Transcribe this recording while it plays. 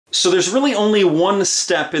So there's really only one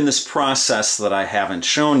step in this process that I haven't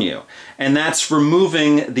shown you, and that's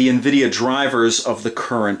removing the NVIDIA drivers of the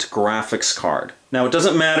current graphics card. Now it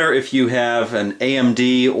doesn't matter if you have an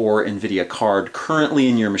AMD or NVIDIA card currently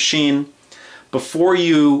in your machine. Before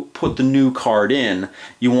you put the new card in,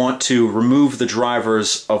 you want to remove the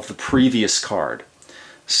drivers of the previous card.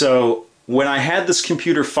 So when I had this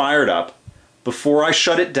computer fired up, before I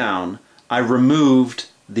shut it down, I removed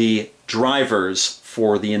the drivers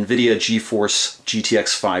for the NVIDIA GeForce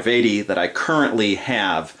GTX 580 that I currently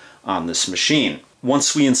have on this machine.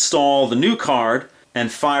 Once we install the new card and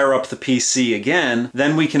fire up the PC again,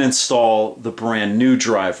 then we can install the brand new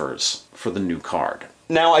drivers for the new card.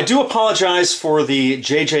 Now, I do apologize for the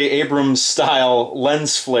J.J. Abrams style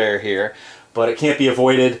lens flare here, but it can't be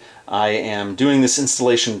avoided. I am doing this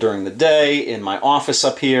installation during the day in my office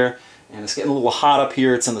up here, and it's getting a little hot up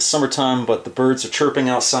here. It's in the summertime, but the birds are chirping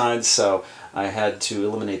outside, so I had to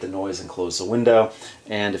eliminate the noise and close the window.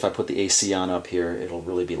 And if I put the AC on up here, it'll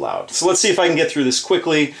really be loud. So let's see if I can get through this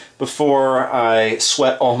quickly before I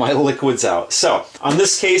sweat all my liquids out. So on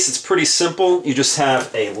this case, it's pretty simple. You just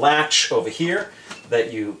have a latch over here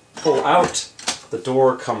that you pull out. The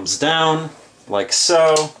door comes down like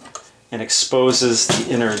so and exposes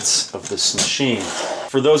the innards of this machine.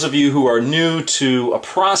 For those of you who are new to a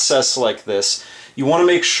process like this, you want to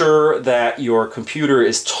make sure that your computer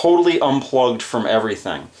is totally unplugged from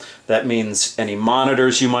everything. That means any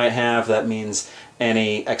monitors you might have, that means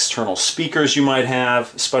any external speakers you might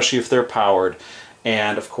have, especially if they're powered,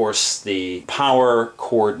 and of course the power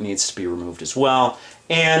cord needs to be removed as well,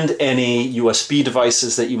 and any USB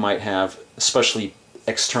devices that you might have, especially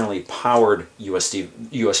externally powered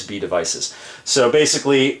USB devices. So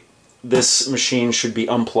basically, this machine should be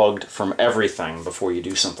unplugged from everything before you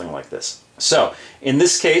do something like this. So, in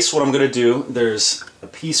this case, what I'm going to do, there's a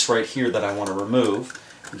piece right here that I want to remove,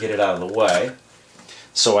 get it out of the way,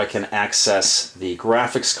 so I can access the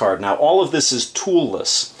graphics card. Now, all of this is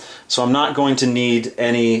toolless, so I'm not going to need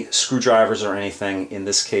any screwdrivers or anything in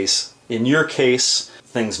this case. In your case,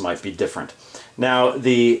 things might be different. Now,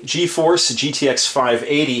 the GeForce GTX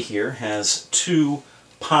 580 here has two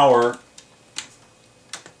power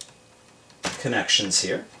connections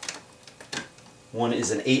here. One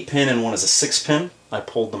is an 8-pin and one is a 6-pin. I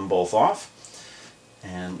pulled them both off.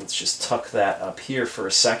 And let's just tuck that up here for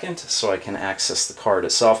a second so I can access the card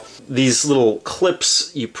itself. These little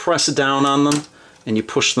clips, you press down on them and you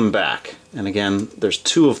push them back. And again, there's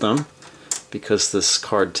two of them because this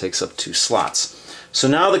card takes up two slots. So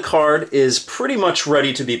now the card is pretty much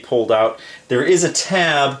ready to be pulled out. There is a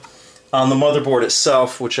tab on the motherboard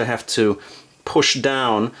itself which I have to push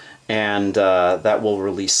down, and that will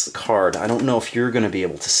release the card. I don't know if you're going to be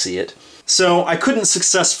able to see it. So I couldn't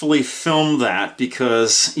successfully film that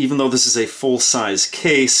because even though this is a full-size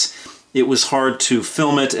case, it was hard to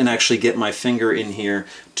film it and actually get my finger in here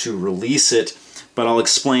to release it. But I'll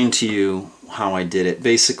explain to you how I did it.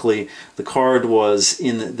 Basically, the card was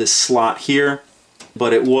in this slot here,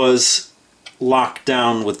 but it was locked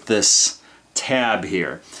down with this tab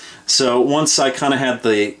here. So once I kind of had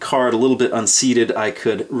the card a little bit unseated, I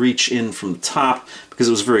could reach in from the top because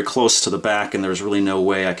it was very close to the back and there was really no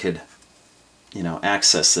way I could,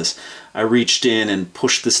 access this. I reached in and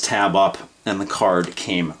pushed this tab up and the card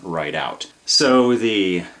came right out. So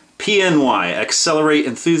the PNY Accelerate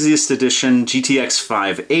Enthusiast Edition GTX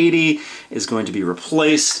 580 is going to be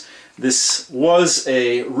replaced. This was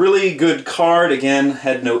a really good card, again,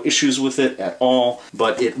 had no issues with it at all,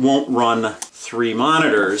 but it won't run 3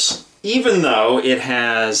 monitors, even though it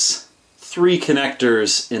has 3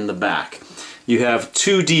 connectors in the back. You have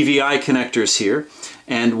 2 DVI connectors here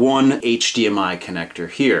and 1 HDMI connector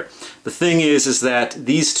here. The thing is that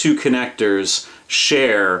these 2 connectors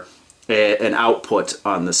share an output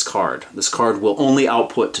on this card. This card will only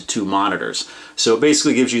output to 2 monitors. So it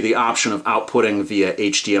basically gives you the option of outputting via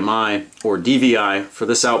HDMI or DVI for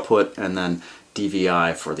this output and then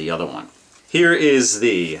DVI for the other one. Here is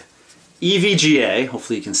the EVGA,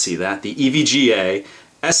 hopefully you can see that, the EVGA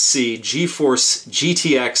SC GeForce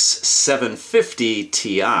GTX 750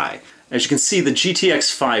 Ti. As you can see, the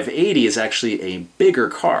GTX 580 is actually a bigger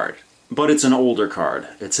card, but it's an older card.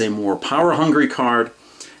 It's a more power-hungry card,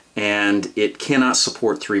 and it cannot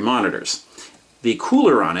support 3 monitors. The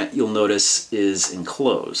cooler on it, you'll notice, is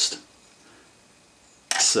enclosed.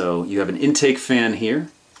 So you have an intake fan here,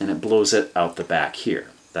 and it blows it out the back here.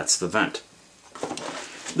 That's the vent.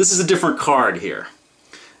 This is a different card here.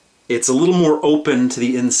 It's a little more open to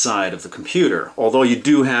the inside of the computer, although you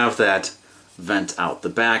do have that vent out the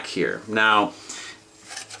back here. Now,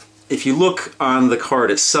 if you look on the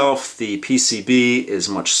card itself, the PCB is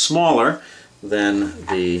much smaller, than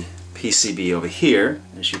the PCB over here,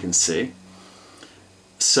 as you can see.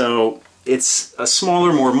 So it's a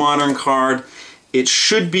smaller, more modern card. It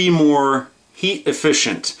should be more heat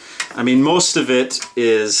efficient. I mean, most of it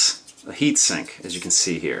is a heat sink, as you can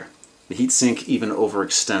see here. The heat sink even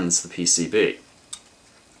overextends the PCB.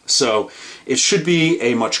 So it should be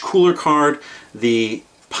a much cooler card. The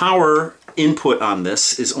power input on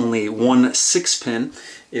this is only one 6-pin.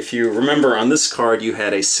 If you remember, on this card you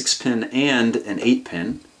had a 6-pin and an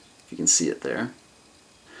 8-pin. If you can see it there.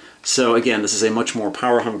 So again, this is a much more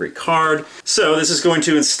power-hungry card. So this is going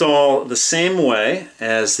to install the same way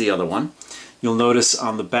as the other one. You'll notice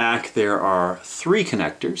on the back there are 3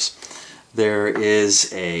 connectors. There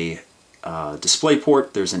is a display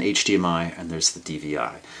port, there's an HDMI, and there's the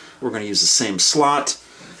DVI. We're going to use the same slot,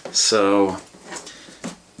 so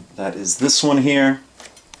that is this one here.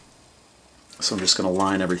 So I'm just going to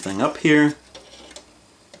line everything up here.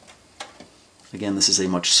 Again, this is a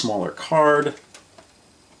much smaller card.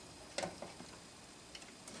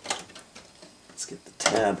 Let's get the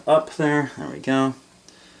tab up there. There we go.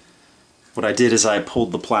 What I did is I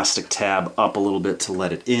pulled the plastic tab up a little bit to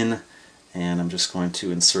let it in, and I'm just going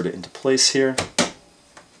to insert it into place here.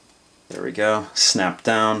 There we go, snap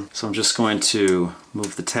down. So I'm just going to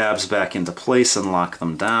move the tabs back into place and lock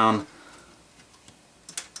them down.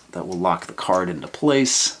 That will lock the card into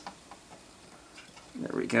place.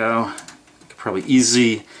 There we go. You could probably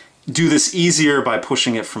do this easier by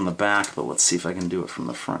pushing it from the back, but let's see if I can do it from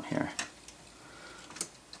the front here.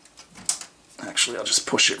 Actually, I'll just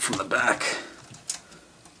push it from the back.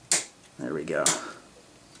 There we go.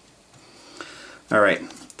 All right.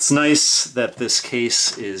 It's nice that this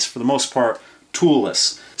case is, for the most part,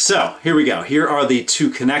 toolless. So here we go. Here are the 2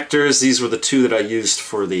 connectors. These were the 2 that I used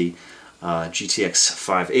for the GTX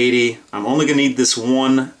 580. I'm only going to need this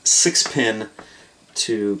one 6-pin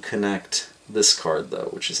to connect this card though,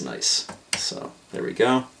 which is nice. So there we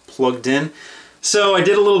go, plugged in. So I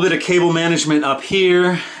did a little bit of cable management up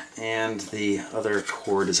here, and the other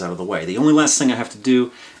cord is out of the way. The only last thing I have to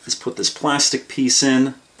do is put this plastic piece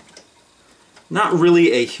in. Not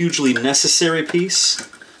really a hugely necessary piece,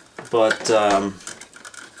 but I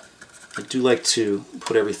do like to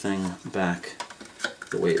put everything back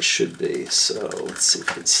the way it should be. So let's see if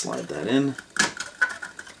we can slide that in.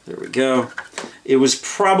 There we go. It was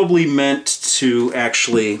probably meant to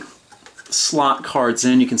actually slot cards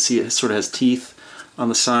in. You can see it sort of has teeth on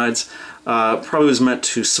the sides. Probably was meant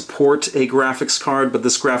to support a graphics card, but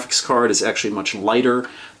this graphics card is actually much lighter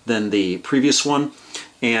than the previous one,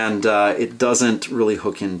 and it doesn't really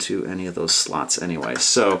hook into any of those slots anyway,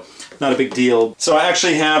 so not a big deal. So I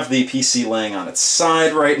actually have the PC laying on its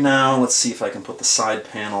side right now. Let's see if I can put the side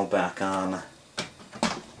panel back on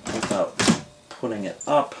without putting it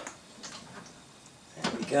up.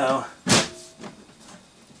 There we go.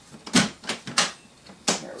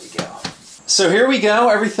 There we go. So here we go.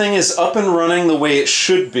 Everything is up and running the way it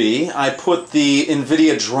should be. I put the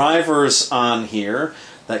NVIDIA drivers on here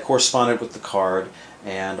that corresponded with the card,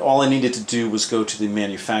 and all I needed to do was go to the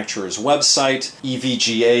manufacturer's website,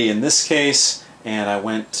 EVGA in this case, and I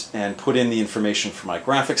went and put in the information for my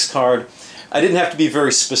graphics card. I didn't have to be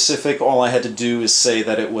very specific. All I had to do is say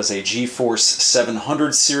that it was a GeForce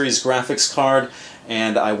 700 series graphics card,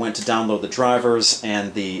 and I went to download the drivers,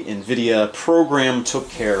 and the NVIDIA program took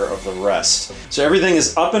care of the rest. So everything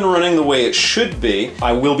is up and running the way it should be.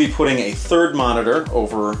 I will be putting a third monitor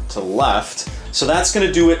over to the left. So that's going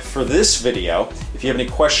to do it for this video. If you have any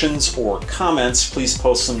questions or comments, please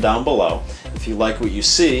post them down below. If you like what you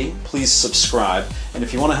see, please subscribe. And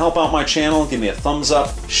if you want to help out my channel, give me a thumbs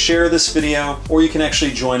up, share this video, or you can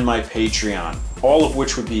actually join my Patreon, all of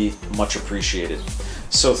which would be much appreciated.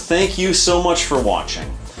 So thank you so much for watching,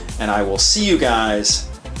 and I will see you guys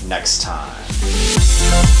next time.